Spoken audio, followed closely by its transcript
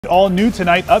All new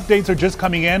tonight, updates are just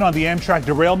coming in on the Amtrak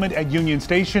derailment at Union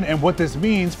Station and what this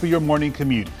means for your morning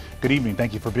commute. Good evening.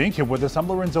 Thank you for being here with us. I'm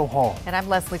Lorenzo Hall. And I'm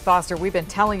Leslie Foster. We've been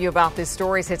telling you about this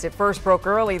story since it first broke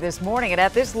early this morning. And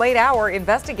at this late hour,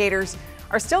 investigators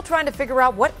are still trying to figure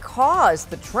out what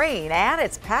caused the train and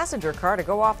its passenger car to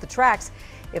go off the tracks.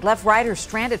 It left riders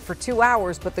stranded for 2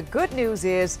 hours, but the good news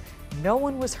is no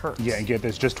one was hurt. Yeah, and get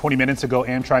this, just 20 minutes ago,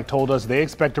 Amtrak told us they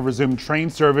expect to resume train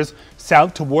service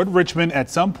south toward Richmond at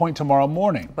some point tomorrow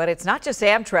morning. But it's not just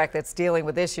Amtrak that's dealing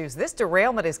with issues. This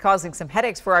derailment is causing some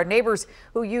headaches for our neighbors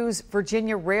who use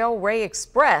Virginia Railway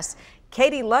Express.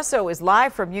 Katie Lusso is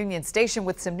live from Union Station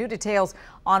with some new details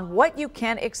on what you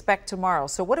can expect tomorrow.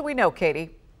 So what do we know,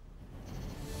 Katie?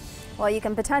 Well, you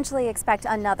can potentially expect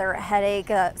another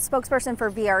headache. A spokesperson for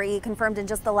VRE confirmed in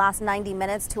just the last 90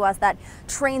 minutes to us that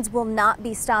trains will not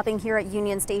be stopping here at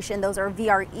Union Station. Those are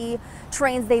VRE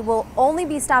trains. They will only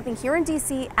be stopping here in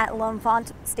D.C. at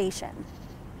L'Enfant Station.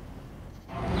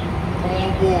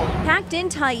 Packed in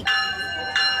tight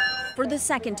for the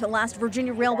second to last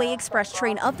Virginia Railway Express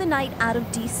train of the night out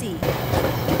of D.C.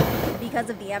 Because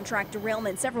of the Amtrak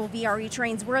derailment, several VRE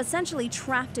trains were essentially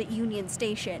trapped at Union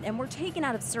Station and were taken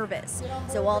out of service.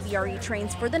 So all VRE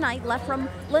trains for the night left from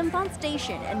L'Enfant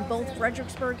Station, and both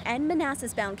Fredericksburg and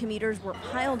Manassas-bound commuters were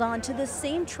piled on to the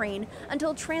same train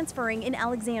until transferring in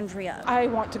Alexandria. I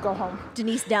want to go home.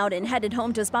 Denise Dowden, headed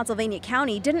home to Spotsylvania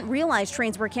County, didn't realize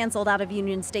trains were canceled out of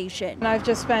Union Station. And I've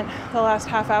just spent the last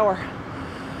half hour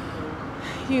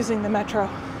using the metro,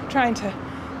 trying to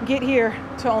get here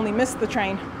to only miss the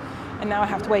train. And now I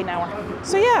have to wait an hour.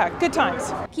 So yeah, good times.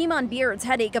 Keemon Beard's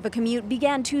headache of a commute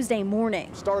began Tuesday morning.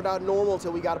 Started out normal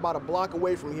until we got about a block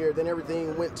away from here. Then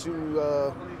everything went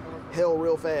to hell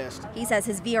real fast. He says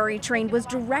his VRE train was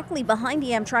directly behind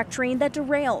the Amtrak train that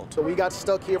derailed. So we got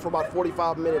stuck here for about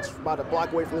 45 minutes, about a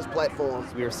block away from this platform.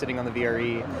 We were sitting on the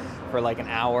VRE for like an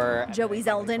hour. Joey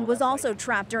Zeldin was also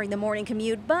trapped during the morning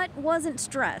commute, but wasn't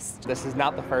stressed. This is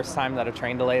not the first time that a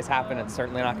train delay has happened. It's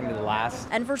certainly not going to be the last.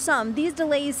 And for some, these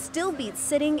delays still beat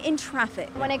sitting in traffic.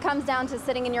 When it comes down to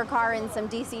sitting in your car in some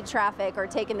DC traffic or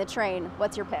taking the train,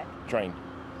 what's your pick? Train.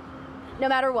 No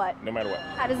matter what? No matter what.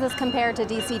 How does this compare to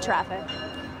DC traffic?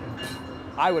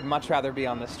 I would much rather be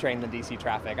on this train than DC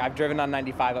traffic. I've driven on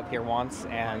 95 up here once,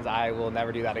 and I will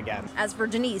never do that again. As for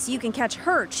Denise, you can catch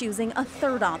her choosing a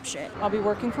third option. I'll be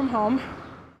working from home.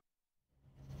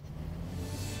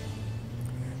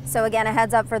 So again, a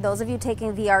heads up for those of you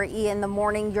taking VRE in the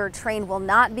morning, your train will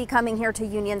not be coming here to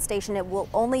Union Station. It will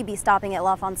only be stopping at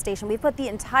L'Enfant Station. We've put the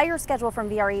entire schedule from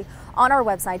VRE on our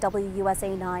website,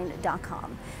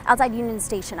 WUSA9.com. Outside Union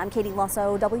Station, I'm Katie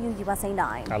Lusso,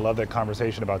 WUSA9. I love that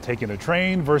conversation about taking the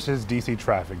train versus DC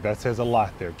traffic. That says a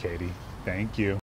lot there, Katie. Thank you.